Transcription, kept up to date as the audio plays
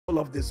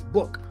of this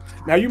book.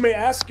 Now, you may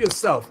ask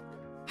yourself,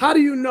 how do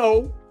you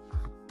know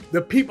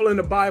the people in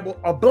the Bible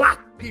are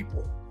black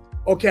people?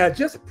 Okay, I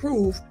just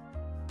proved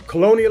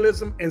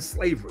colonialism and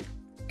slavery.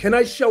 Can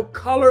I show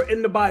color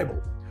in the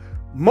Bible?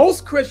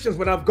 Most Christians,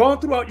 when I've gone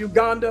throughout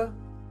Uganda,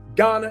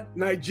 Ghana,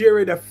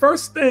 Nigeria, the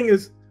first thing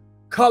is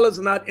color's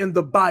not in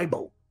the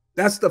Bible.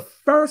 That's the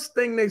first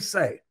thing they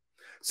say.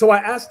 So I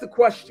asked the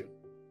question,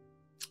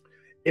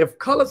 if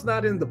color's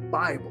not in the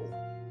Bible,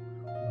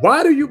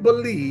 why do you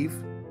believe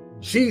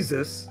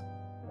Jesus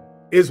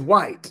is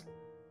white?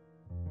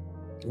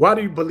 Why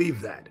do you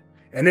believe that?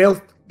 And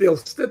they'll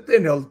sit there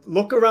and they'll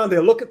look around,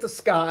 they'll look at the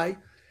sky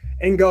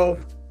and go,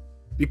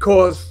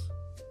 because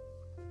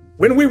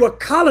when we were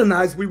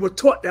colonized, we were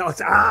taught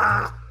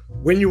that,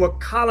 when you were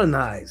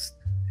colonized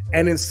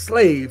and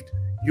enslaved,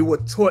 you were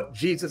taught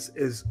Jesus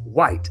is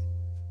white.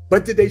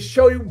 But did they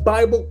show you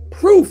Bible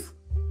proof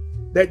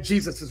that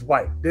Jesus is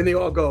white? Then they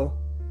all go,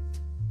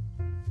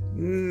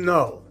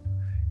 no.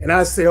 And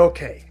I say,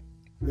 okay,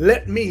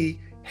 let me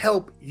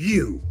help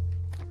you.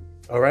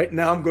 All right,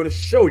 now I'm going to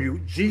show you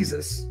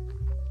Jesus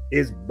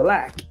is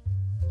black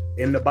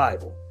in the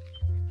Bible.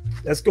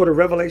 Let's go to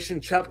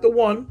Revelation chapter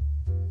 1. I'm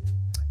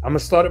going to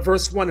start at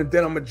verse 1 and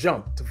then I'm going to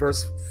jump to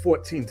verse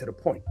 14 to the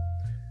point.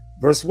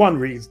 Verse 1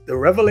 reads, the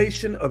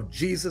revelation of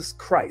Jesus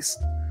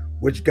Christ,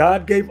 which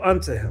God gave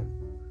unto him,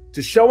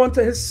 to show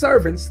unto his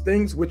servants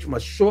things which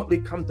must shortly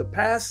come to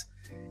pass.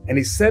 And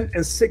he sent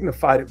and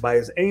signified it by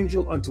his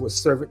angel unto his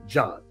servant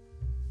John.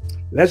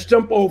 Let's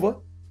jump over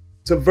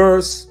to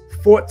verse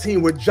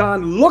 14, where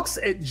John looks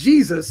at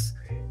Jesus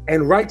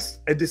and writes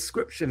a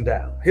description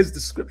down, his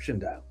description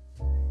down.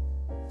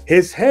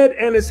 His head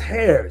and his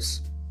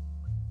hairs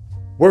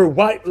were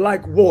white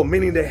like wool,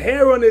 meaning the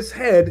hair on his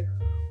head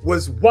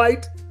was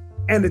white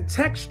and the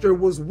texture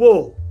was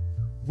wool.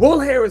 Wool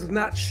hair is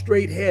not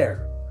straight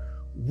hair.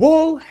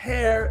 Wool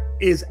hair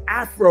is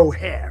Afro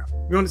hair.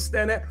 You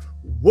understand that?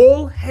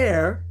 Wool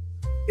hair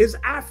is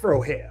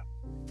Afro hair.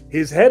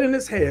 His head and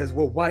his hairs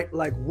were white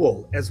like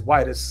wool, as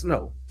white as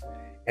snow.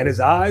 And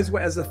his eyes were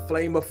as a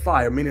flame of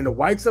fire, meaning the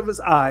whites of his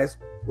eyes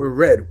were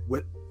red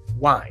with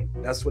wine.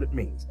 That's what it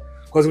means.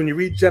 Because when you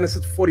read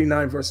Genesis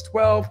 49, verse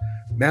 12,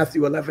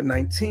 Matthew 11,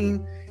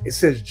 19, it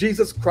says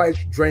Jesus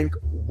Christ drank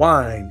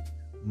wine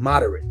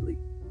moderately.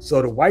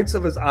 So the whites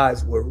of his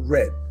eyes were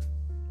red.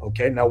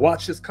 Okay, now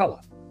watch his color.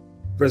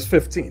 Verse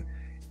 15,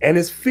 and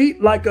his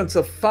feet like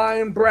unto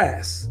fine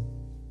brass.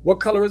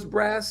 What color is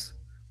brass?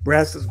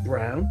 Brass is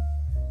brown,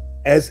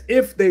 as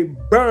if they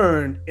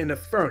burned in a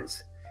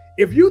furnace.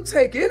 If you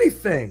take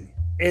anything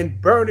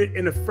and burn it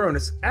in a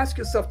furnace, ask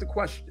yourself the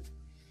question,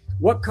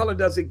 what color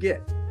does it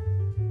get?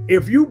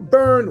 If you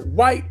burn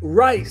white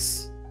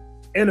rice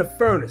in a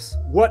furnace,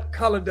 what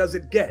color does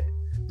it get?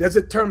 Does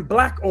it turn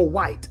black or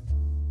white?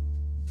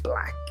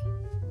 Black.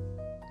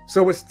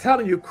 So it's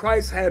telling you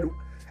Christ had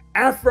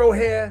Afro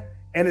hair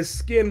and his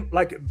skin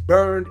like it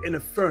burned in a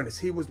furnace.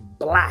 He was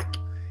black.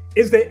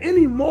 Is there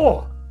any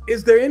more?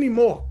 Is there any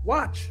more?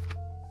 Watch.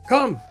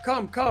 Come.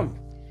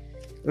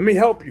 Let me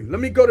help you.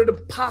 Let me go to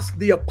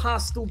the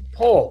Apostle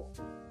Paul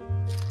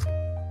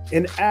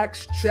in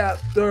Acts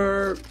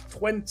chapter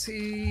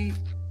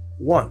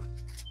 21.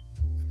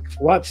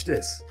 Watch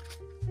this.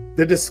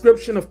 The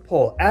description of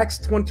Paul, Acts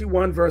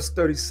 21, verse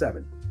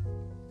 37.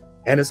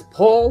 And as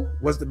Paul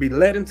was to be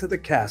led into the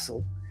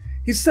castle,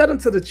 he said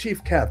unto the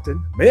chief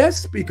captain, may I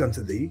speak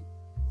unto thee?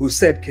 Who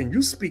said, can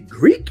you speak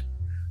Greek?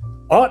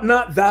 Art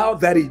not thou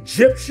that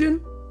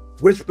Egyptian,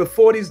 which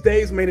before these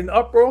days made an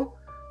uproar?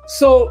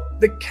 So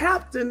the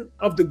captain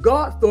of the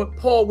guard thought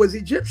Paul was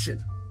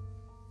Egyptian.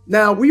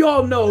 Now we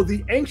all know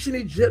the ancient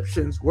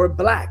Egyptians were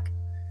black,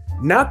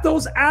 not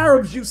those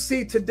Arabs you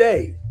see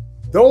today.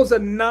 Those are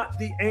not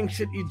the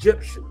ancient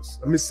Egyptians.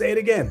 Let me say it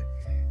again.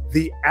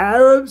 The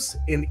Arabs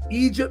in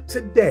Egypt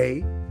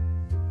today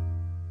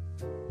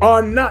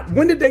are not.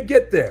 When did they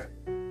get there?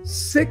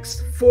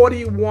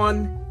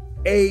 641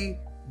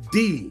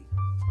 AD.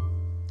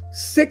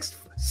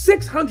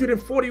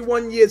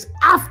 641 years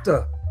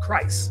after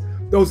Christ,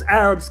 those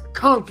Arabs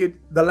conquered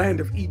the land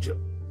of Egypt.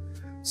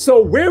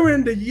 So we're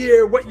in the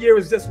year, what year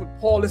is this with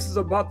Paul? This is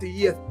about the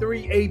year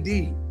 3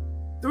 AD.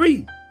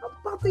 3,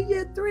 about the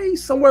year 3,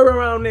 somewhere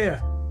around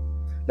there.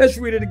 Let's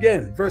read it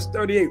again, verse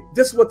 38.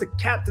 This is what the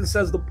captain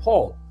says to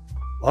Paul.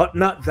 Art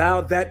not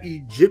thou that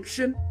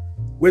Egyptian,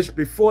 which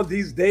before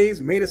these days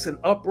made us an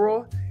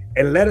uproar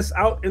and led us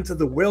out into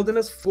the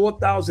wilderness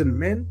 4,000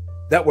 men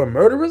that were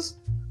murderers?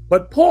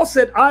 But Paul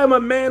said, I am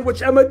a man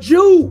which am a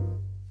Jew.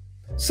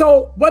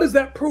 So what does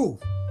that prove?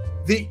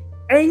 The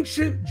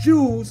ancient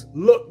Jews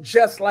look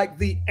just like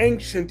the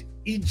ancient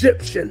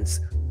Egyptians.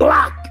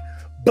 Black,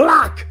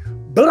 black,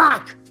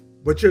 black.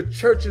 But your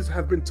churches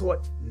have been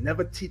taught,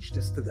 never teach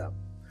this to them.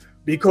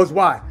 Because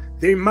why?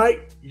 They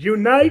might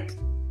unite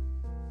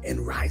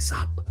and rise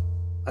up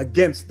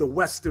against the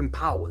Western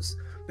powers.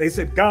 They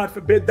said, God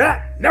forbid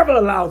that. Never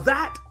allow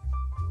that.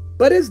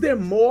 But is there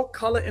more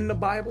color in the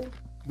Bible?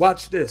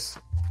 Watch this.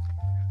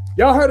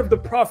 Y'all heard of the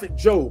prophet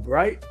Job,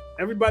 right?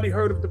 Everybody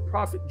heard of the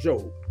prophet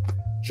Job.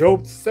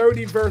 Job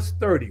 30, verse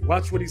 30.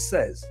 Watch what he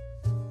says.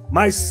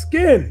 My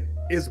skin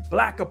is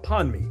black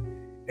upon me,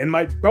 and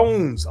my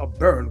bones are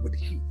burned with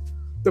heat.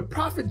 The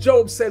prophet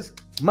Job says,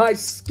 my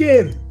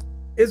skin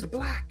is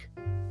black.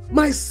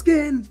 My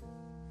skin.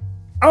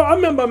 I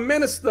remember a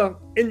minister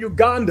in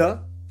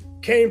Uganda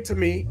came to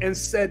me and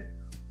said,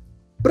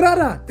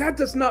 brother, that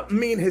does not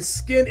mean his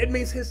skin. It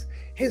means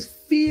his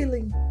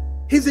feeling,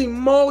 his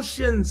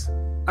emotions.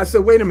 I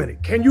said, wait a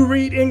minute. Can you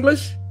read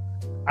English?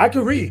 I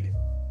can read.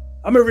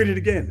 I'm going to read it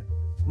again.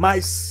 My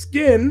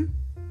skin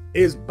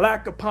is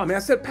black upon me. I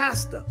said,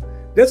 pastor,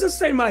 does it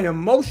say my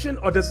emotion,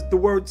 or does the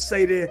word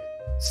say there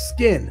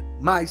skin,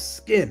 my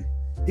skin?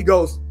 He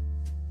goes,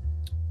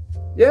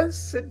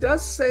 yes, it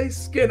does say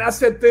skin. I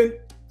said, then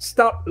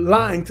stop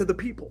lying to the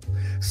people.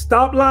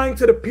 Stop lying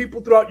to the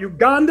people throughout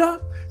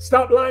Uganda.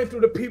 Stop lying to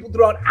the people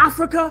throughout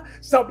Africa.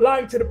 Stop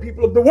lying to the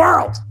people of the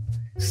world.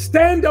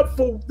 Stand up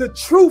for the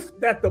truth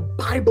that the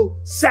Bible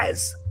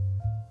says.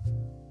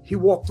 He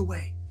walked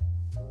away.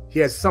 He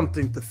has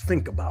something to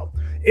think about.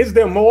 Is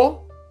there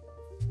more?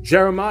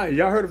 Jeremiah,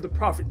 y'all heard of the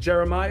prophet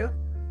Jeremiah?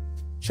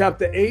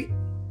 Chapter 8,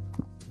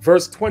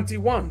 verse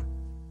 21.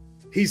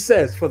 He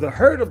says, for the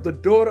hurt of the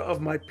daughter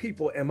of my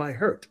people am I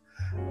hurt.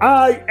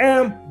 I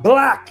am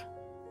black.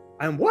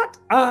 And what?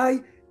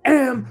 I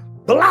am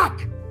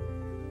black.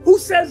 Who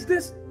says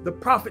this? The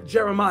prophet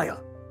Jeremiah.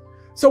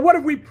 So what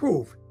have we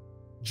proved?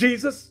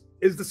 Jesus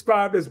is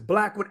described as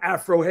black with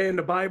afro hair in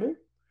the Bible.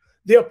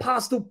 The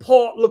apostle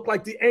Paul looked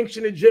like the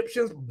ancient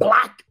Egyptians,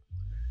 black.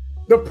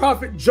 The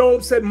prophet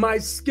Job said, my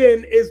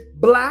skin is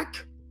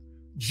black.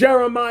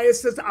 Jeremiah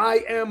says,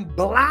 I am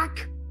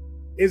black.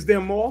 Is there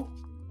more?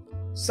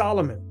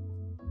 Solomon.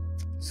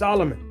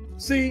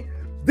 See,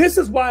 this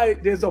is why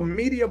there's a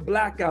media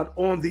blackout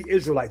on the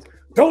Israelites.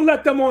 Don't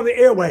let them on the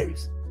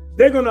airwaves.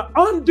 They're going to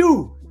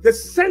undo the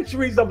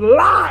centuries of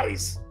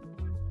lies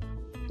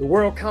the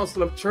World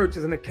Council of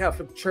Churches and the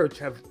Catholic Church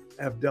have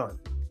done.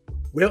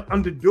 We're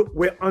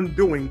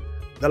undoing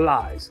the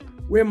lies.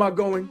 Where am I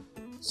going?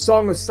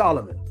 Song of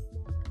Solomon.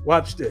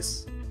 Watch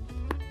this.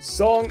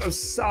 Song of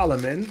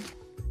Solomon,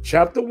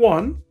 chapter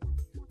 1,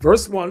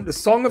 verse 1, the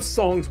Song of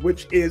Songs,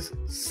 which is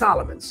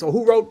Solomon. So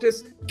who wrote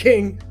this?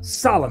 King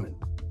Solomon.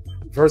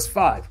 Verse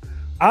 5.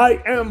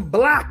 I am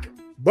black,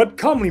 but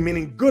comely,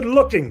 meaning good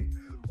looking,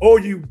 O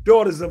you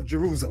daughters of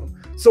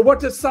Jerusalem. So what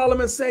does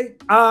Solomon say?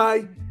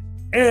 I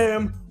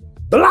am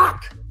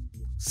black.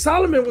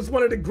 Solomon was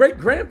one of the great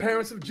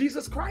grandparents of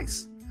Jesus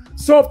Christ.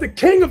 So if the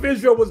king of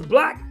Israel was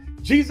black,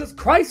 Jesus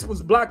Christ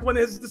was black, one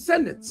of his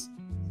descendants.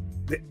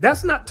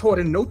 That's not taught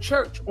in no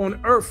church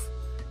on earth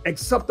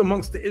except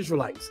amongst the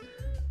Israelites.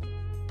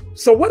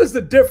 So what is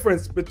the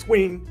difference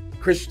between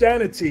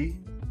Christianity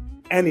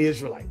and the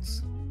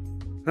Israelites?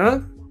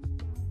 The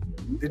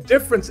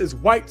difference is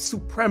white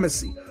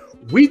supremacy.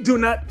 We do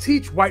not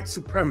teach white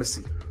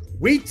supremacy.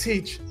 We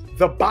teach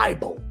the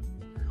Bible.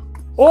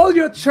 All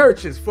your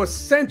churches for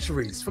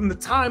centuries, from the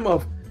time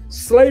of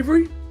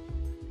slavery,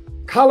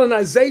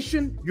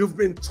 colonization, you've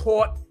been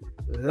taught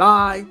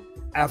lie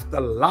after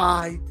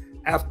lie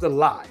after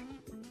lie.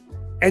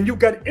 And you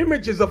got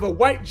images of a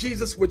white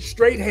Jesus with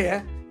straight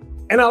hair.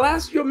 And I'll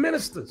ask your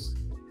ministers,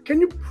 can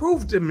you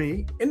prove to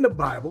me in the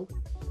Bible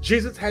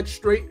Jesus had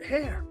straight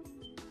hair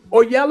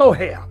or yellow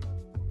hair?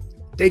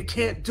 They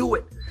can't do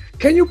it.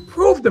 Can you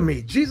prove to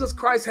me Jesus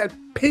Christ had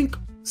pink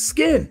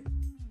skin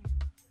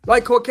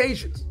like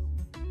Caucasians?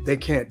 They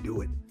can't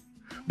do it.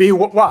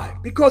 Why?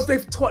 Because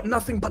they've taught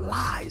nothing but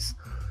lies.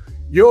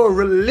 Your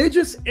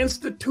religious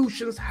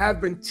institutions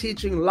have been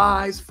teaching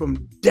lies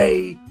from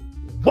day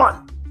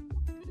one.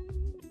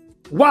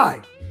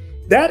 Why?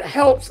 That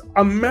helps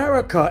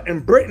America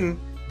and Britain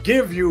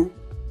give you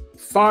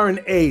foreign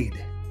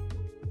aid.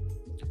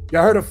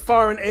 Y'all heard of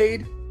foreign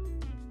aid?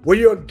 Where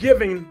you're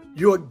given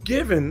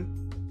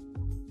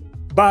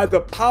by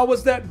the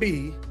powers that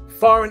be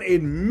foreign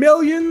aid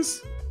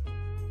millions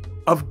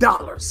of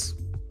dollars,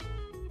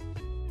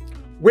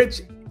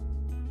 which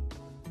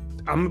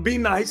I'm gonna be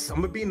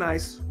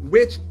nice,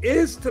 which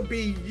is to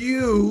be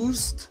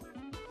used.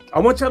 I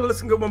want y'all to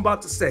listen to what I'm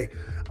about to say.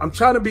 I'm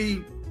trying to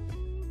be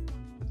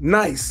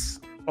nice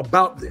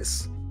about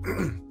this.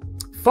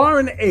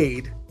 Foreign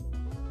aid,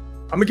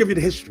 I'm gonna give you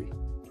the history.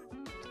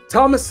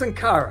 Thomas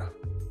Sankara,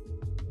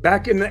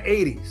 back in the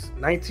 80s,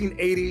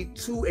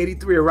 1982,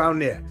 83, around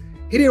there,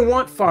 he didn't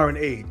want foreign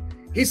aid.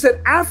 He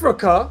said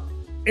Africa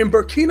and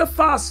Burkina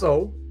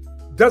Faso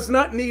does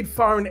not need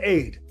foreign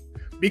aid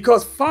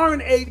because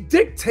foreign aid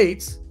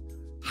dictates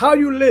how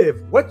you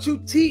live, what you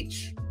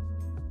teach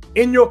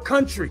in your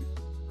country.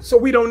 So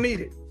we don't need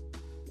it.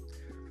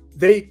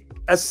 They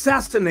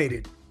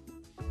assassinated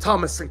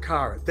Thomas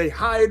Sankara. They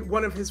hired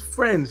one of his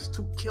friends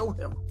to kill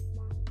him.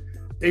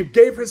 They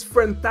gave his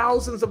friend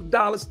thousands of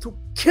dollars to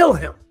kill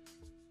him.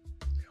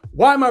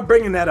 Why am I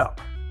bringing that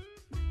up?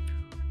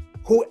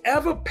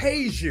 Whoever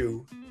pays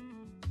you,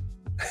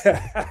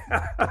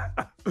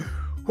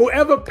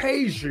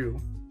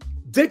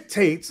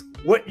 dictates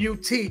what you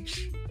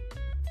teach,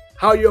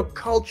 how your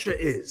culture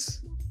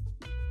is.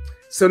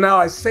 So now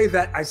I said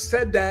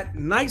that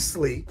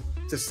nicely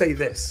to say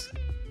this.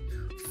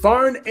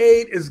 Foreign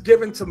aid is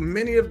given to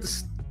many of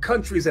the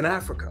countries in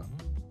Africa.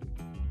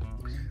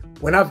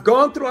 When I've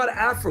gone throughout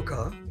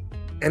Africa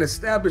and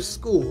established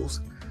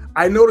schools,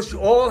 I notice you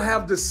all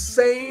have the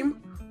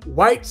same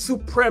white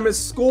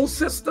supremacist school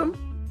system.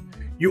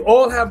 You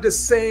all have the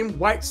same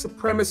white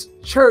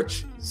supremacist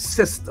church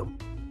system.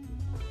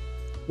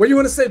 What do you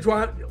want to say,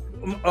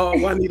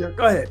 Juanita?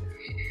 Go ahead.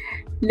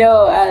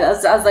 No, I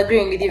was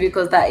agreeing with you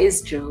because that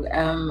is true.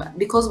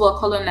 Because we're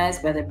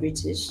colonized by the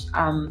British,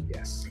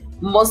 Yes.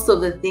 most of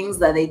the things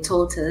that they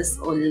taught us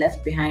or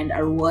left behind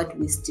are what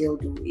we still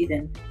do,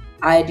 even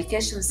our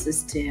education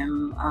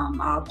system,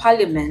 our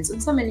parliaments,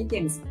 and so many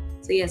things.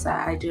 So yes,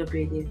 I do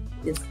agree with you.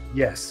 Yes.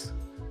 Yes.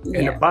 Yeah.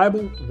 And the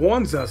Bible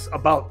warns us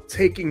about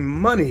taking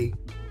money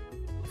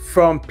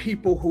from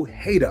people who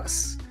hate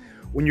us.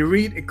 When you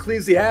read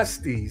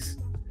Ecclesiastes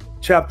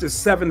chapter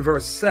 7,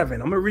 verse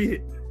 7, I'm going to read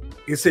it.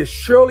 It says,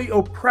 surely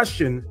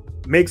oppression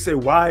makes a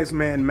wise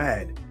man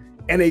mad,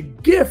 and a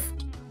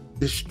gift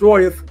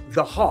destroyeth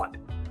the heart.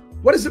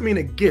 What does it mean,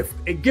 a gift?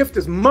 A gift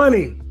is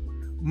money.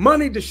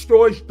 Money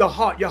destroys the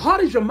heart. Your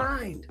heart is your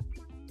mind.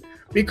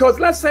 Because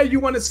let's say you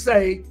want to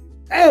say,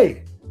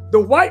 hey, the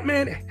white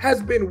man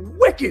has been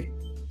wicked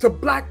to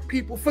black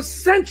people for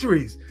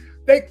centuries.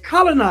 They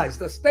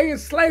colonized us. They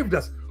enslaved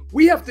us.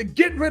 We have to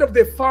get rid of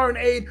their foreign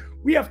aid.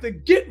 We have to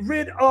get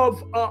rid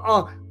of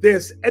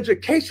this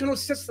educational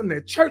system,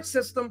 their church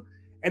system.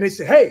 And they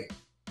say, hey,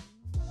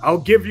 I'll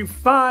give you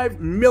 $5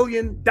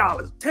 million,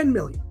 $10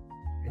 million.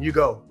 And you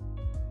go,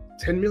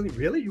 10 million?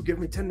 Really? You give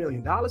me $10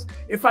 million?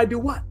 If I do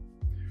what?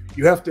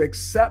 You have to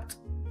accept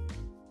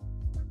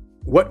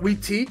what we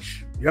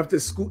teach. You have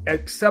to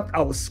accept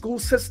our school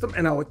system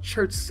and our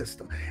church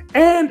system,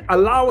 and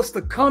allow us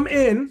to come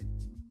in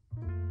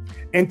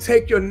and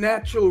take your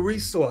natural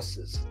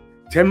resources.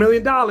 $10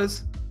 million.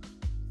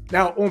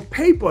 Now, on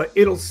paper,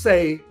 it'll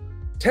say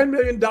 $10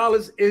 million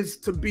is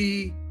to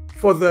be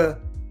for the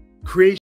creation